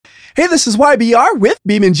Hey, this is WhyBeAre with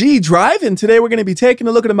BeamNG.drive, and today we're going to be taking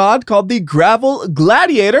a look at a mod called the Gavril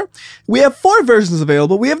Gladiator. We have 4 versions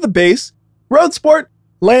available. We have the base, Road Sport,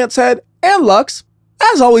 Lancehead, and Lux.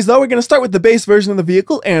 As always, though, we're going to start with the base version of the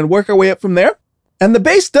vehicle and work our way up from there. And the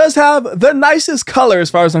base does have the nicest color as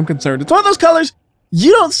far as I'm concerned. It's one of those colors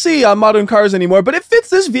you don't see on modern cars anymore, but it fits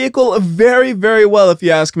this vehicle very, very well if you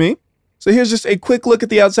ask me. So here's just a quick look at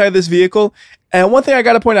the outside of this vehicle. And one thing I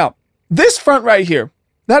got to point out, this front right here,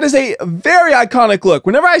 that is a very iconic look.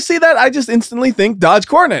 Whenever I see that, I just instantly think Dodge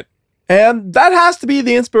Coronet. And that has to be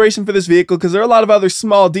the inspiration for this vehicle because there are a lot of other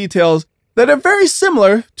small details that are very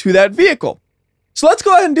similar to that vehicle. So let's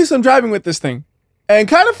go ahead and do some driving with this thing. And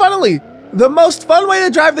kind of funnily, the most fun way to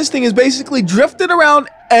drive this thing is basically drifted around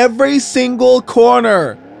every single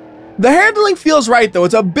corner. The handling feels right though.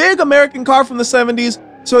 It's a big American car from the 70s,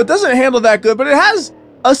 so it doesn't handle that good, but it has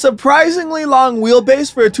a surprisingly long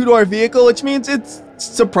wheelbase for a 2-door vehicle, which means it's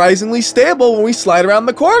surprisingly stable when we slide around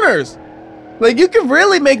the corners. Like, you can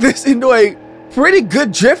really make this into a pretty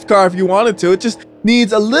good drift car if you wanted to. It just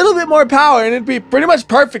needs a little bit more power and it'd be pretty much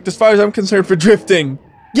perfect as far as I'm concerned for drifting.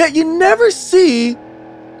 Yet you never see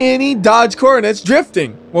any Dodge Coronets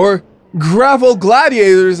drifting, or Gavril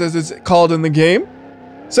Gladiators as it's called in the game.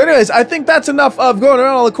 So anyways, I think that's enough of going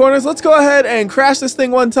around all the corners. Let's go ahead and crash this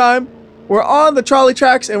thing one time. We're on the trolley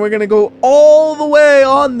tracks and we're going to go all the way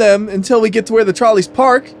on them until we get to where the trolleys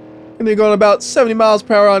park. Going to be going about 70 miles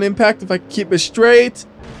per hour on impact if I can keep it straight.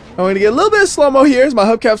 I'm going to get a little bit of slow-mo here as my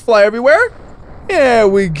hubcaps fly everywhere. There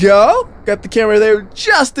we go. Got the camera there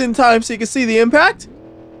just in time so you can see the impact.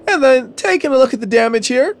 And then taking a look at the damage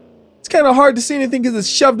here. It's kind of hard to see anything because it's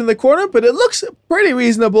shoved in the corner, but it looks pretty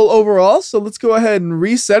reasonable overall. So let's go ahead and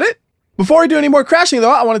reset it. Before we do any more crashing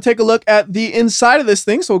though, I want to take a look at the inside of this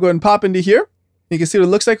thing. So we'll go ahead and pop into here. You can see what it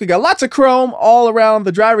looks like. We got lots of chrome all around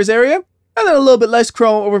the driver's area. And then a little bit less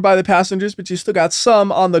chrome over by the passengers, but you still got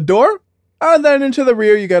some on the door. And then into the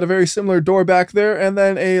rear, you got a very similar door back there. And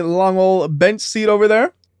then a long old bench seat over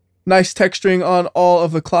there. Nice texturing on all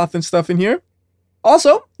of the cloth and stuff in here.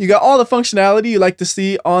 Also, you got all the functionality you like to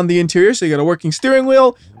see on the interior. So you got a working steering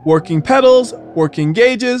wheel, working pedals, working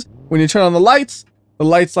gauges. When you turn on the lights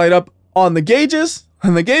light up on the gauges.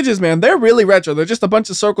 And the gauges, man, they're really retro. They're just a bunch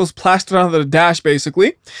of circles plastered onto the dash,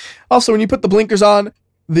 basically. Also, when you put the blinkers on,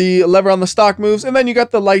 the lever on the stock moves, and then you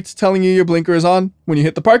got the lights telling you your blinker is on. When you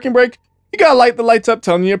hit the parking brake, you gotta light the lights up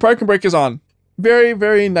telling you your parking brake is on. Very,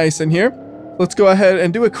 very nice in here. Let's go ahead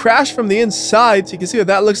and do a crash from the inside so you can see what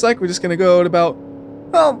that looks like. We're just gonna go at about,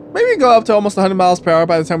 well, maybe go up to almost 100 miles per hour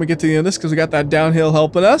by the time we get to the end of this because we got that downhill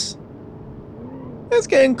helping us. It's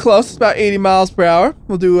getting close. It's about 80 miles per hour.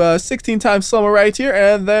 We'll do 16 times slow-mo right here,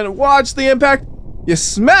 and then watch the impact. You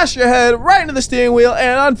smash your head right into the steering wheel,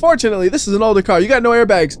 and unfortunately, this is an older car. You got no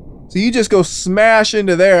airbags, so you just go smash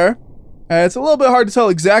into there. It's a little bit hard to tell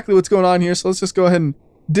exactly what's going on here, so let's just go ahead and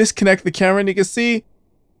disconnect the camera, and you can see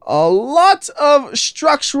a lot of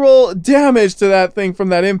structural damage to that thing from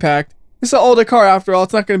that impact. It's an older car after all.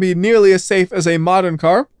 It's not going to be nearly as safe as a modern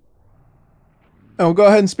car. And we'll go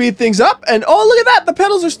ahead and speed things up. And oh, look at that. The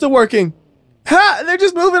pedals are still working. Ha! They're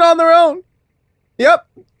just moving on their own. Yep.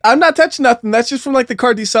 I'm not touching nothing. That's just from like the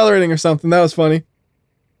car decelerating or something. That was funny.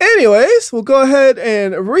 Anyways, we'll go ahead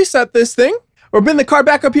and reset this thing. We'll bring the car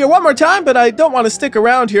back up here one more time, but I don't want to stick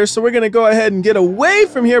around here. So we're going to go ahead and get away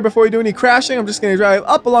from here before we do any crashing. I'm just going to drive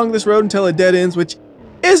up along this road until it dead ends, which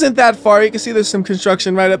isn't that far. You can see there's some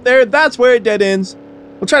construction right up there. That's where it dead ends.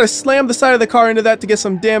 We'll try to slam the side of the car into that to get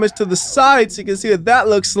some damage to the side so you can see what that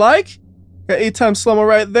looks like. Got 8 times slow-mo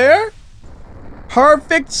right there.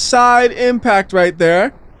 Perfect side impact right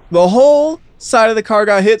there. The whole side of the car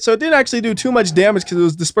got hit, so it didn't actually do too much damage because it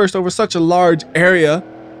was dispersed over such a large area.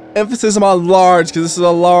 Emphasis on large because this is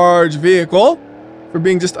a large vehicle for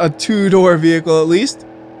being just a 2-door vehicle at least.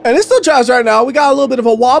 And it still drives right now. We got a little bit of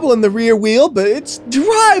a wobble in the rear wheel, but it's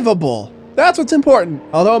drivable. That's what's important.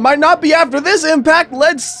 Although it might not be after this impact.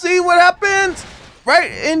 Let's see what happens. Right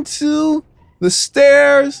into the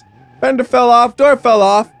stairs. Fender fell off. Door fell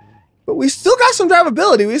off. But we still got some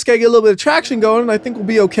drivability. We just gotta get a little bit of traction going, and I think we'll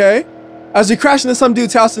be okay. As we crash into some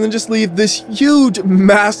dude's house and then just leave this huge,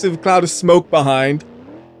 massive cloud of smoke behind.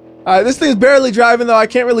 This thing is barely driving, though. I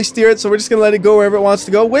can't really steer it, so we're just gonna let it go wherever it wants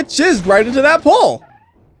to go, which is right into that pole.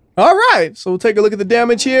 All right, so we'll take a look at the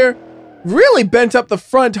damage here. Really bent up the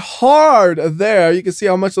front hard there. You can see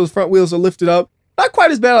how much those front wheels are lifted up. Not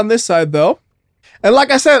quite as bad on this side though. And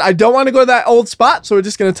like I said, I don't want to go to that old spot, so we're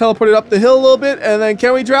just going to teleport it up the hill a little bit. And then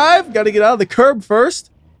can we drive? Got to get out of the curb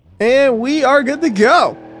first. And we are good to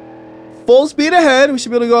go. Full speed ahead. We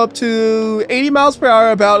should be able to go up to 80 miles per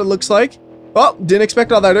hour about, it looks like. Oh, didn't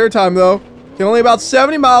expect all that airtime though. Get only about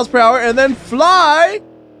 70 miles per hour and then fly.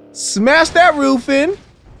 Smash that roof in.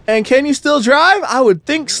 And can you still drive? I would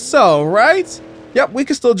think so, right? Yep, we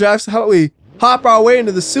can still drive. So how about we hop our way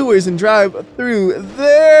into the sewers and drive through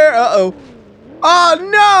there? Uh-oh. Oh,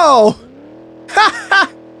 no!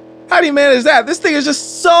 How do you manage that? This thing is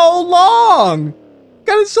just so long.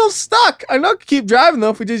 Got it so stuck. I know I could keep driving, though,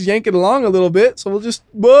 if we just yank it along a little bit. So we'll just...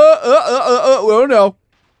 oh, no.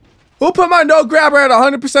 We'll put my no grabber at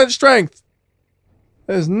 100% strength.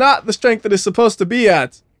 That is not the strength that it's supposed to be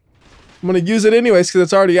at. I'm going to use it anyways because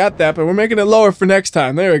it's already at that, but we're making it lower for next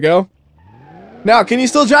time. There we go. Now, can you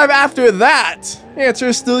still drive after that? The answer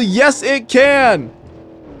is still yes, it can.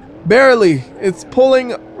 Barely. It's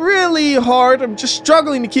pulling really hard. I'm just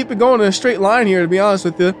struggling to keep it going in a straight line here, to be honest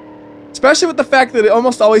with you. Especially with the fact that it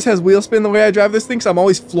almost always has wheel spin the way I drive this thing, so I'm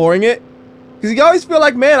always flooring it. Because you always feel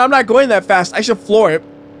like, man, I'm not going that fast. I should floor it.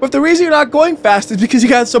 But the reason you're not going fast is because you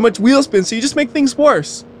got so much wheel spin, so you just make things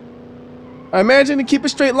worse. I imagine to keep it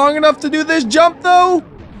straight long enough to do this jump, though.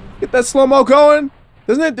 Get that slow-mo going.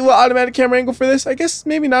 Doesn't it do an automatic camera angle for this? I guess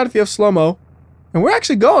maybe not if you have slow-mo. And we're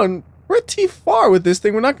actually going pretty far with this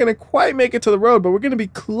thing. We're not going to quite make it to the road, but we're going to be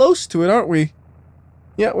close to it, aren't we?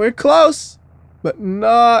 Yeah, we're close, but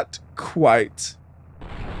not quite.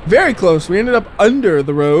 Very close. We ended up under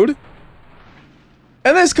the road.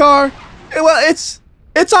 And this car, well,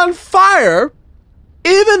 it's on fire,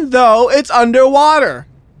 even though it's underwater.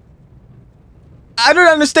 I don't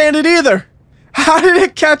understand it either. How did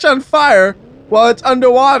it catch on fire while it's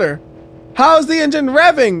underwater? How is the engine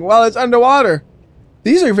revving while it's underwater?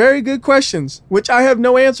 These are very good questions, which I have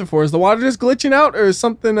no answer for. Is the water just glitching out, or is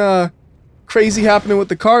something crazy happening with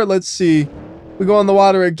the car? Let's see. We go on the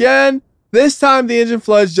water again. This time the engine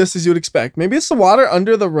floods just as you would expect. Maybe it's the water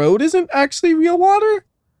under the road isn't actually real water?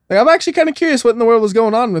 Like, I'm actually kind of curious what in the world was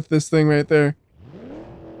going on with this thing right there.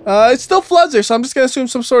 It still floods there, so I'm just going to assume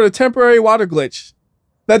some sort of temporary water glitch.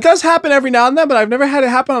 That does happen every now and then, but I've never had it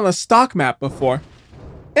happen on a stock map before.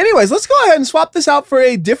 Anyways, let's go ahead and swap this out for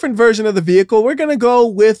a different version of the vehicle. We're going to go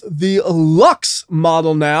with the Lux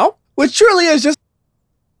model now, which truly is just...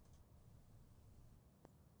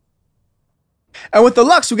 And with the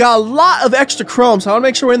Lux, we got a lot of extra chrome, so I want to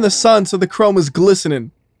make sure we're in the sun so the chrome is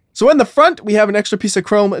glistening. So in the front, we have an extra piece of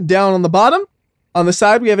chrome down on the bottom. On the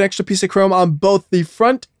side, we have an extra piece of chrome on both the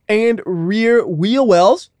front and rear wheel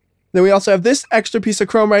wells. Then we also have this extra piece of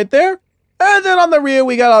chrome right there. And then on the rear,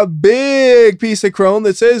 we got a big piece of chrome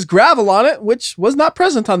that says Gavril on it, which was not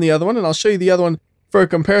present on the other one. And I'll show you the other one for a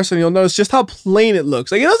comparison. You'll notice just how plain it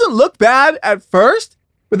looks. Like, it doesn't look bad at first,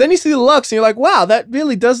 but then you see the Lux and you're like, wow, that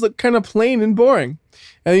really does look kind of plain and boring.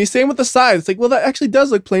 And you same with the side. It's like, well, that actually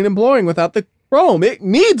does look plain and boring without the chrome. It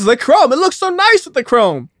needs the chrome. It looks so nice with the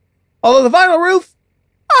chrome. Although the vinyl roof,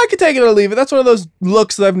 I could take it or leave it. That's one of those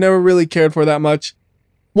looks that I've never really cared for that much.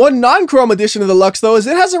 One non-chrome addition of the Lux, though, is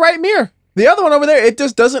it has a right mirror. The other one over there, it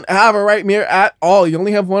just doesn't have a right mirror at all. You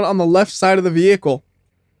only have one on the left side of the vehicle.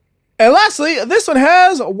 And lastly, this one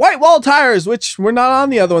has white wall tires, which we're not on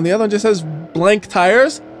the other one. The other one just has blank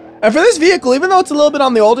tires. And for this vehicle, even though it's a little bit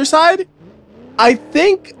on the older side, I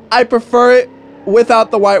think I prefer it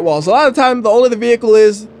without the white walls. A lot of the time, the older the vehicle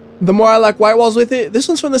is, the more I like white walls with it. This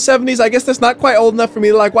one's from the 70s. I guess that's not quite old enough for me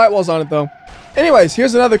to like white walls on it, though. Anyways,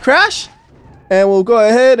 here's another crash. And we'll go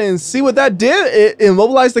ahead and see what that did. It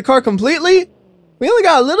immobilized the car completely. We only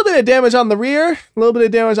got a little bit of damage on the rear, a little bit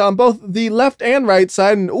of damage on both the left and right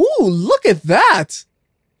side. And ooh, look at that.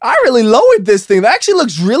 I really lowered this thing. That actually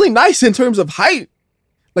looks really nice in terms of height.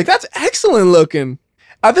 Like, that's excellent looking.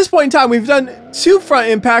 At this point in time, we've done 2 front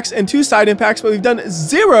impacts and 2 side impacts, but we've done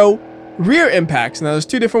 0 rear impacts. Now, there's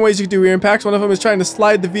 2 different ways you can do rear impacts. One of them is trying to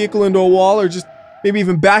slide the vehicle into a wall or just maybe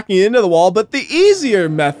even backing it into the wall. But the easier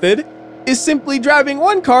method is simply driving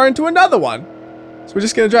one car into another one. So we're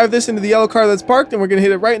just going to drive this into the yellow car that's parked, and we're going to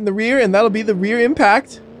hit it right in the rear, and that'll be the rear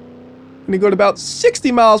impact. I'm going to go to about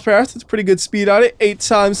 60 miles per hour. So that's pretty good speed on it. 8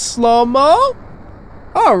 times slow-mo.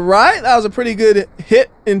 All right, that was a pretty good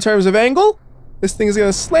hit in terms of angle. This thing is going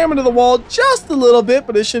to slam into the wall just a little bit,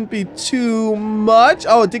 but it shouldn't be too much.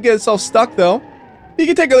 Oh, it did get itself stuck, though. You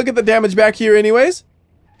can take a look at the damage back here anyways.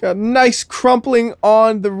 Got nice crumpling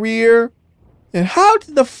on the rear. And how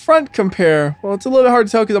did the front compare? Well, it's a little bit hard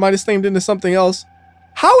to tell because I might have slammed into something else.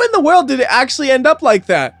 How in the world did it actually end up like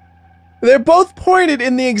that? They're both pointed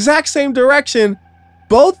in the exact same direction,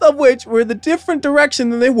 both of which were the different direction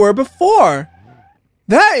than they were before.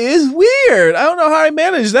 That is weird. I don't know how I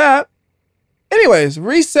managed that. Anyways,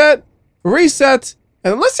 reset,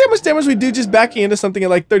 and let's see how much damage we do just backing into something at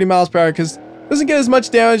like 30 miles per hour, because it doesn't get as much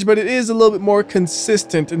damage, but it is a little bit more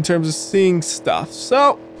consistent in terms of seeing stuff.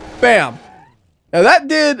 So, bam. Now that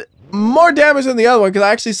did more damage than the other one because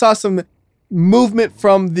I actually saw some movement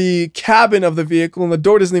from the cabin of the vehicle, and the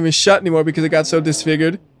door doesn't even shut anymore because it got so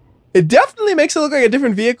disfigured. It definitely makes it look like a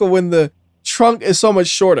different vehicle when the trunk is so much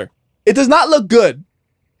shorter. It does not look good,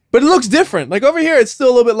 but it looks different. Like over here, it's still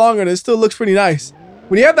a little bit longer and it still looks pretty nice.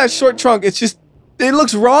 When you have that short trunk, it's just, it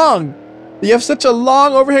looks wrong. You have such a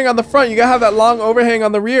long overhang on the front, you gotta have that long overhang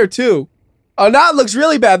on the rear too. Oh, now it looks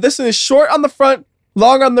really bad. This one is short on the front,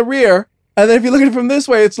 long on the rear. And then if you look at it from this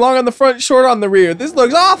way, it's long on the front, short on the rear. This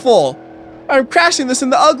looks awful. I'm crashing this in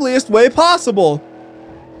the ugliest way possible.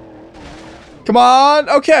 Come on.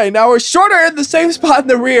 Okay, now we're shorter in the same spot in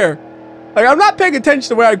the rear. Like, I'm not paying attention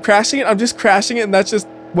to where I'm crashing it. I'm just crashing it, and that's just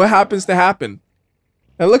what happens to happen.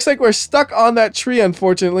 And it looks like we're stuck on that tree,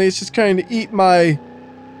 unfortunately. It's just trying to eat my...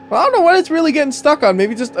 Well, I don't know what it's really getting stuck on.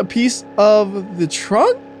 Maybe just a piece of the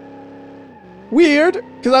trunk? Weird.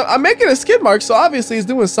 Because I'm making a skid mark, so obviously it's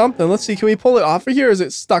doing something. Let's see. Can we pull it off of here, or is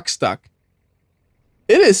it stuck?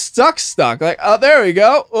 It is stuck. Like, oh, there we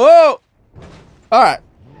go. Whoa. All right.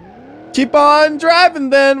 Keep on driving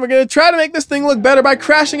then. We're going to try to make this thing look better by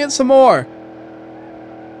crashing it some more.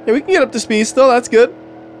 Yeah, we can get up to speed still. That's good.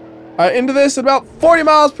 All right, into this at about 40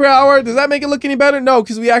 miles per hour. Does that make it look any better? No,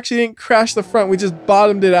 because we actually didn't crash the front. We just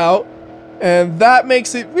bottomed it out. And that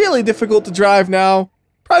makes it really difficult to drive now.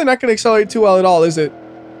 Probably not going to accelerate too well at all, is it?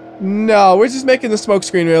 No, we're just making the smoke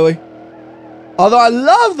screen, really. Although I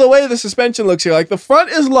love the way the suspension looks here. Like, the front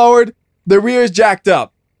is lowered, the rear is jacked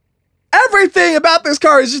up. Everything about this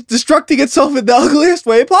car is just destructing itself in the ugliest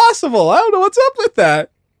way possible. I don't know what's up with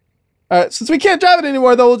that. All right, since we can't drive it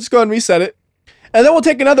anymore, though, we'll just go ahead and reset it. And then we'll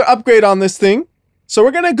take another upgrade on this thing. So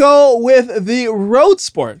we're going to go with the Road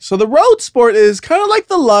Sport. So the Road Sport is kind of like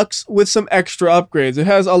the Lux with some extra upgrades. It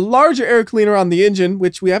has a larger air cleaner on the engine,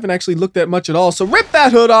 which we haven't actually looked at much at all. So rip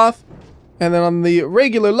that hood off. And then on the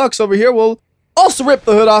regular Lux over here, we'll also rip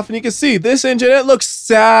the hood off. And you can see this engine, it looks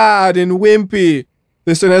sad and wimpy.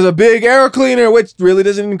 This one has a big air cleaner, which really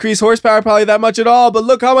doesn't increase horsepower probably that much at all. But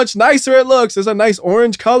look how much nicer it looks. It's a nice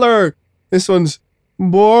orange color. This one's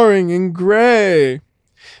boring and gray.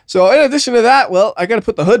 So in addition to that, well, I got to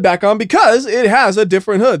put the hood back on because it has a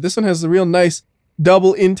different hood. This one has a real nice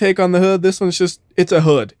double intake on the hood. This one's just, it's a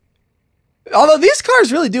hood. Although these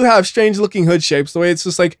cars really do have strange looking hood shapes. The way it's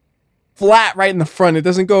just like flat right in the front. It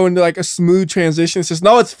doesn't go into like a smooth transition. It's just,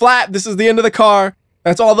 no, it's flat. This is the end of the car.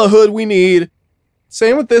 That's all the hood we need.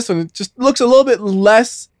 Same with this one. It just looks a little bit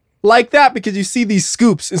less like that because you see these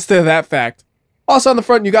scoops instead of that fact. Also on the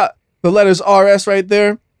front, you got the letters RS right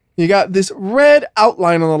there. You got this red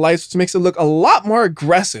outline on the lights, which makes it look a lot more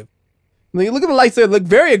aggressive. When you look at the lights there, they look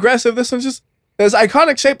very aggressive. This one's just, there's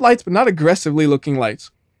iconic shaped lights, but not aggressively looking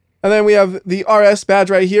lights. And then we have the RS badge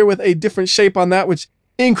right here with a different shape on that, which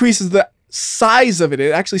increases the size of it.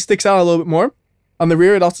 It actually sticks out a little bit more. On the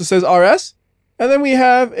rear, it also says RS. And then we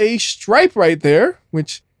have a stripe right there,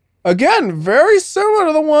 which, again, very similar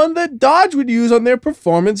to the one that Dodge would use on their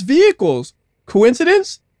performance vehicles.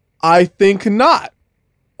 Coincidence? I think not.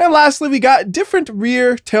 And lastly, we got different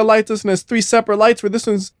rear taillights. This one has 3 separate lights, where this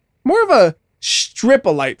one's more of a strip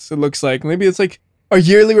of lights, it looks like. Maybe it's like a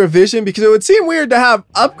yearly revision, because it would seem weird to have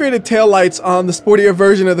upgraded taillights on the sportier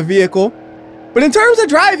version of the vehicle. But in terms of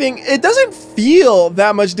driving, it doesn't feel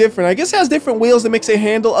that much different. I guess it has different wheels that makes it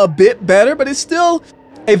handle a bit better, but it's still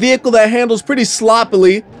a vehicle that handles pretty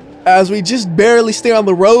sloppily, as we just barely stay on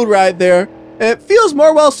the road right there. And it feels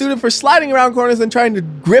more well suited for sliding around corners than trying to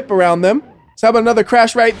grip around them. So how about another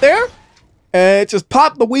crash right there? And it just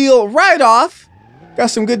popped the wheel right off.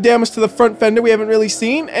 Got some good damage to the front fender we haven't really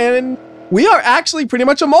seen. And we are actually pretty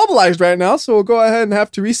much immobilized right now. So we'll go ahead and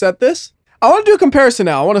have to reset this. I want to do a comparison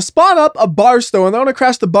now. I want to spawn up a Barstow, and I want to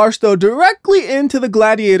crash the Barstow directly into the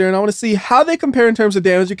Gladiator. And I want to see how they compare in terms of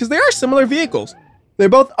damage, because they are similar vehicles. They're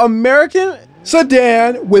both American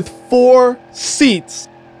sedan with 4 seats.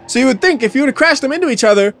 So you would think if you were to crash them into each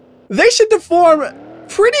other, they should deform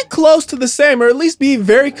pretty close to the same, or at least be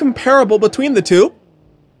very comparable between the two.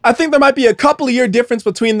 I think there might be a couple of year difference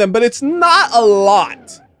between them, but it's not a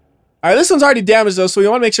lot. All right, this one's already damaged though, so we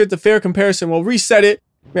want to make sure it's a fair comparison. We'll reset it,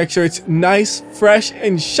 make sure it's nice, fresh,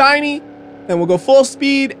 and shiny. Then we'll go full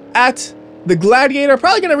speed at the Gladiator.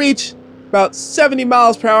 Probably going to reach about 70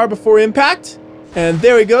 miles per hour before impact. And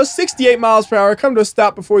there we go, 68 miles per hour. Come to a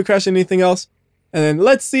stop before we crash anything else. And then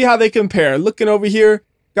let's see how they compare. Looking over here,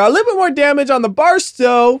 got a little bit more damage on the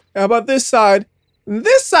Barstow. How about this side?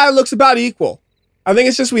 This side looks about equal. I think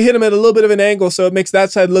it's just we hit him at a little bit of an angle, so it makes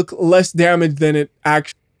that side look less damaged than it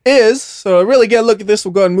actually is. So to really get a look at this,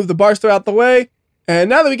 we'll go ahead and move the Barstow out the way. And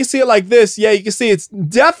now that we can see it like this, yeah, you can see it's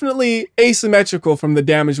definitely asymmetrical from the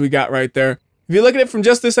damage we got right there. If you look at it from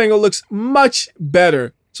just this angle, it looks much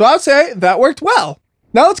better. So I'd say that worked well.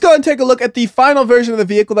 Now let's go ahead and take a look at the final version of the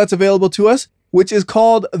vehicle that's available to us, which is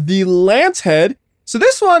called the Lancehead. So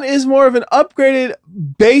this one is more of an upgraded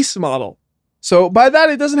base model. So by that,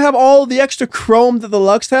 it doesn't have all the extra chrome that the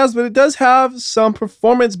Lux has, but it does have some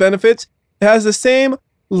performance benefits. It has the same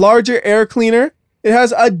larger air cleaner. It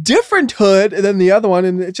has a different hood than the other one,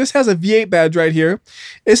 and it just has a V8 badge right here.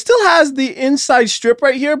 It still has the inside strip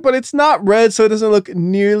right here, but it's not red, so it doesn't look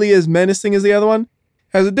nearly as menacing as the other one.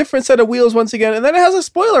 It has a different set of wheels once again, and then it has a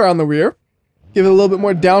spoiler on the rear. Give it a little bit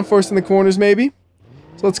more downforce in the corners, maybe.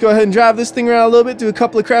 So let's go ahead and drive this thing around a little bit, do a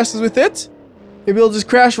couple of crashes with it. Maybe it'll just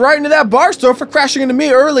crash right into that bar store for crashing into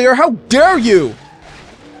me earlier. How dare you?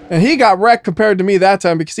 And he got wrecked compared to me that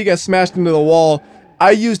time because he got smashed into the wall. I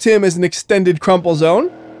used him as an extended crumple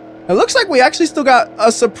zone. It looks like we actually still got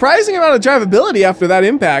a surprising amount of drivability after that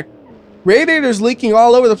impact. Radiator's leaking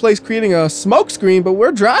all over the place, creating a smoke screen, but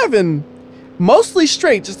we're driving mostly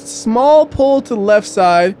straight, just a small pull to the left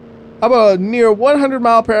side. How about a near 100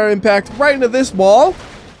 mile per hour impact right into this wall?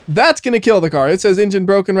 That's gonna kill the car. It says engine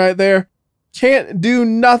broken right there. Can't do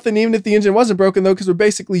nothing even if the engine wasn't broken though, because we're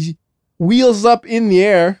basically wheels up in the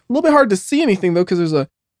air. A little bit hard to see anything though, because there's a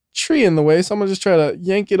tree in the way, so I'm gonna just try to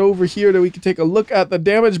yank it over here so we can take a look at the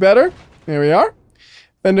damage better. There we are.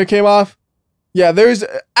 Fender came off. Yeah, there's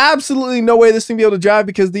absolutely no way this thing will be able to drive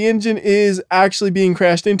because the engine is actually being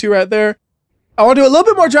crashed into right there. I want to do a little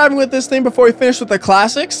bit more driving with this thing before we finish with the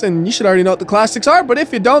classics, and you should already know what the classics are, but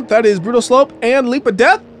if you don't, that is Brutal Slope and Leap of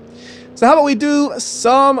Death. So how about we do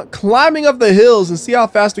some climbing of the hills and see how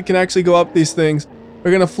fast we can actually go up these things.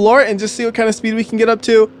 We're gonna floor it and just see what kind of speed we can get up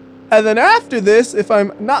to. And then after this, if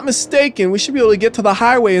I'm not mistaken, we should be able to get to the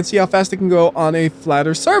highway and see how fast it can go on a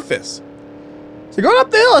flatter surface. So going up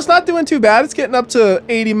the hill, it's not doing too bad. It's getting up to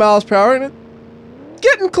 80 miles per hour and it's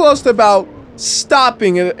getting close to about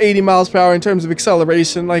stopping at 80 miles per hour in terms of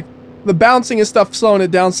acceleration. Like the bouncing and stuff slowing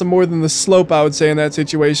it down some more than the slope, I would say, in that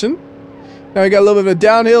situation. Now we got a little bit of a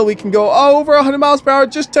downhill. We can go over 100 miles per hour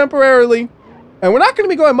just temporarily. And we're not going to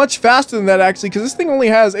be going much faster than that, actually, because this thing only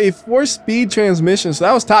has a 4-speed transmission, so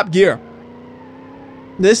that was top gear.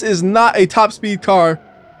 This is not a top-speed car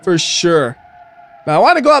for sure. Now, I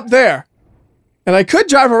want to go up there. And I could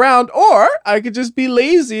drive around, or I could just be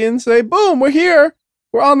lazy and say, boom, we're here.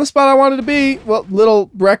 We're on the spot I wanted to be. Well, little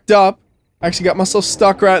wrecked up. I actually got myself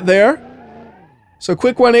stuck right there. So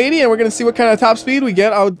quick 180, and we're going to see what kind of top speed we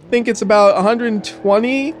get. I would think it's about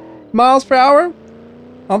 120 miles per hour.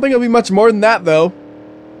 I don't think it'll be much more than that, though.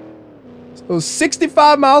 So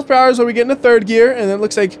 65 miles per hour is what we get into third gear, and it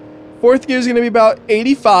looks like fourth gear is going to be about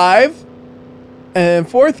 85. And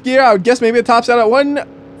fourth gear, I would guess maybe it tops out at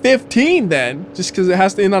 115 then, just because it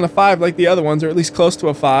has to end on a 5 like the other ones, or at least close to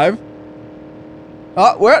a 5.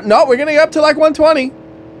 Oh, we're going to get up to like 120.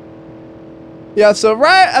 Yeah, so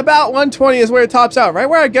right about 120 is where it tops out, right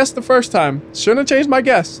where I guessed the first time. Shouldn't have changed my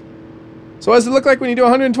guess. So what does it look like when you do a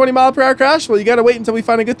 120 mile per hour crash? Well, you got to wait until we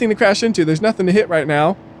find a good thing to crash into. There's nothing to hit right now.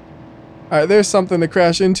 All right, there's something to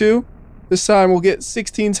crash into. This time we'll get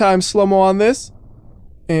 16 times slow-mo on this.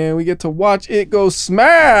 And we get to watch it go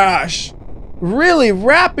smash! Really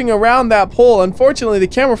wrapping around that pole. Unfortunately, the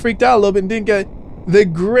camera freaked out a little bit and didn't get the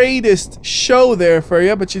greatest show there for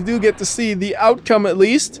you. But you do get to see the outcome at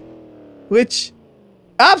least. Which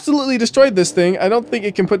absolutely destroyed this thing. I don't think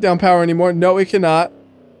it can put down power anymore. No, it cannot.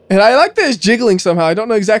 And I like that it's jiggling somehow. I don't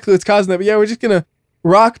know exactly what's causing that, but yeah, we're just gonna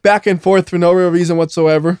rock back and forth for no real reason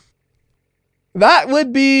whatsoever. That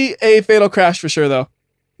would be a fatal crash for sure, though.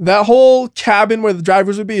 That whole cabin where the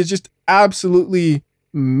drivers would be is just absolutely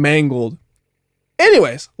mangled.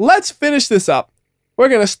 Anyways, let's finish this up. We're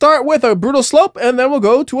gonna start with a brutal slope, and then we'll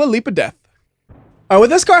go to a leap of death. With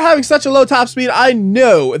this car having such a low top speed, I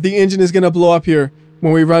know the engine is gonna blow up here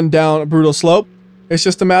when we run down a brutal slope. It's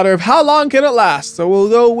just a matter of how long can it last. So we'll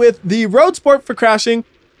go with the Road Sport for crashing,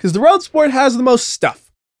 because the Road Sport has the most stuff.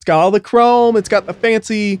 It's got all the chrome, it's got the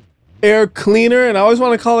fancy air cleaner, and I always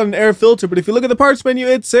want to call it an air filter, but if you look at the parts menu,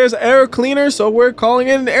 it says air cleaner, so we're calling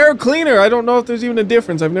it an air cleaner. I don't know if there's even a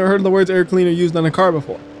difference. I've never heard the words air cleaner used on a car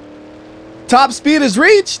before. Top speed is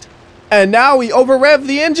reached, and now we over rev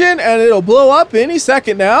the engine, and it'll blow up any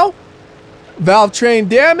second now. Valve train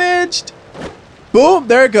damaged. Boom,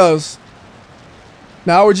 there it goes.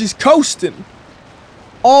 Now we're just coasting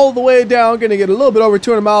all the way down. Gonna get a little bit over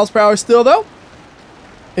 200 miles per hour still, though.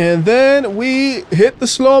 And then we hit the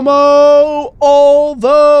slow-mo all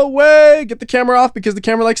the way. Get the camera off because the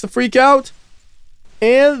camera likes to freak out.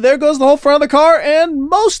 And there goes the whole front of the car and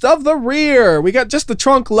most of the rear. We got just the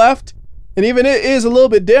trunk left. And even it is a little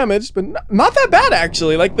bit damaged, but not that bad,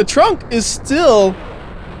 actually. Like, the trunk is still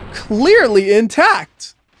clearly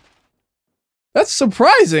intact. That's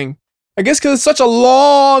surprising. I guess because it's such a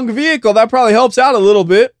long vehicle, that probably helps out a little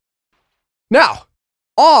bit. Now,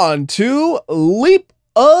 on to Leap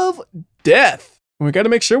of Death. We got to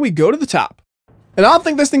make sure we go to the top. And I don't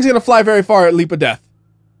think this thing's going to fly very far at Leap of Death.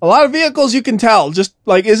 A lot of vehicles you can tell, just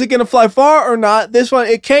like, is it going to fly far or not? This one,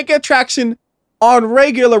 it can't get traction on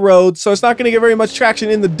regular roads, so it's not going to get very much traction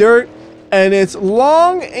in the dirt. And it's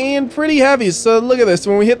long and pretty heavy. So look at this.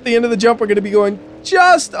 When we hit the end of the jump, we're going to be going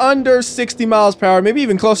just under 60 miles per hour, maybe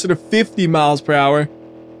even closer to 50 miles per hour.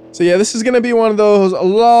 So yeah, this is going to be one of those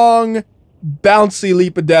long, bouncy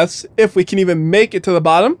leap of deaths, if we can even make it to the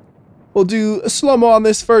bottom. We'll do a slow-mo on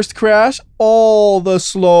this first crash, all the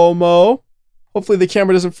slow-mo. Hopefully the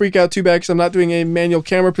camera doesn't freak out too bad because I'm not doing a manual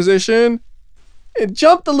camera position. It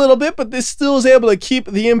jumped a little bit, but this still is able to keep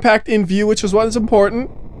the impact in view, which is what is important.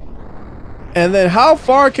 And then how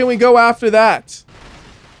far can we go after that?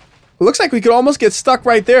 It looks like we could almost get stuck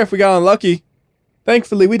right there if we got unlucky.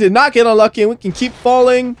 Thankfully, we did not get unlucky, and we can keep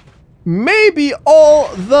falling maybe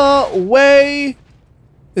all the way.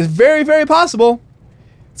 It's very, very possible.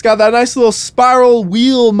 It's got that nice little spiral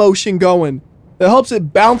wheel motion going. That helps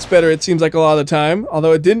it bounce better, it seems like a lot of the time.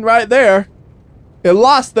 Although it didn't right there. It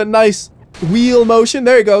lost that nice wheel motion.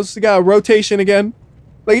 There it goes. It got a rotation again.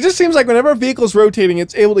 Like, it just seems like whenever a vehicle's rotating,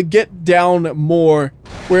 it's able to get down more.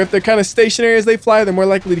 Where if they're kind of stationary as they fly, they're more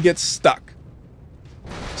likely to get stuck.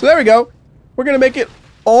 So there we go. We're going to make it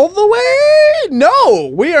all the way?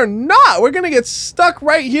 No, we are not. We're going to get stuck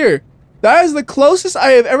right here. That is the closest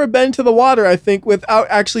I have ever been to the water, I think, without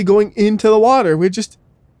actually going into the water. We're just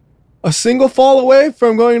a single fall away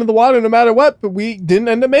from going into the water no matter what, but we didn't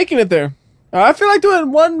end up making it there. I feel like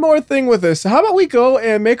doing one more thing with this. How about we go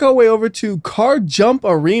and make our way over to Car Jump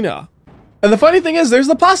Arena? And the funny thing is, there's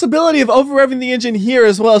the possibility of over-revving the engine here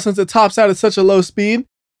as well, since it tops out at such a low speed.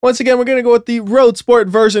 Once again, we're going to go with the Road Sport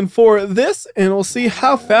version for this, and we'll see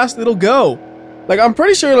how fast it'll go. Like, I'm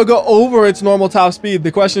pretty sure it'll go over its normal top speed.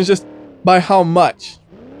 The question is just by how much.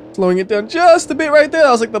 Slowing it down just a bit right there.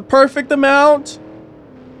 That was like the perfect amount.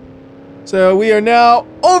 So we are now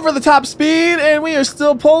over the top speed, and we are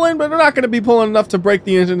still pulling, but we're not going to be pulling enough to break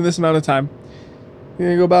the engine in this amount of time. We're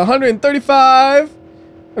going to go about 135.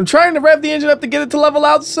 I'm trying to rev the engine up to get it to level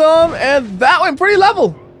out some, and that went pretty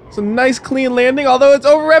level. It's a nice clean landing, although it's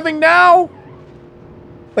over revving now.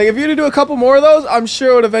 Like, if you were to do a couple more of those, I'm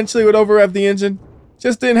sure it eventually would over rev the engine.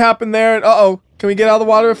 Just didn't happen there. And uh-oh, can we get out of the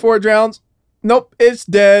water before it drowns? Nope, it's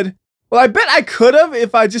dead. Well, I bet I could have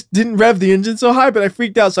if I just didn't rev the engine so high, but I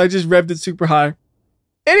freaked out, so I just revved it super high.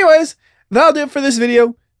 Anyways, that'll do it for this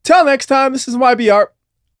video. Till next time, this is WhyBeAre.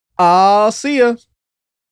 I'll see ya.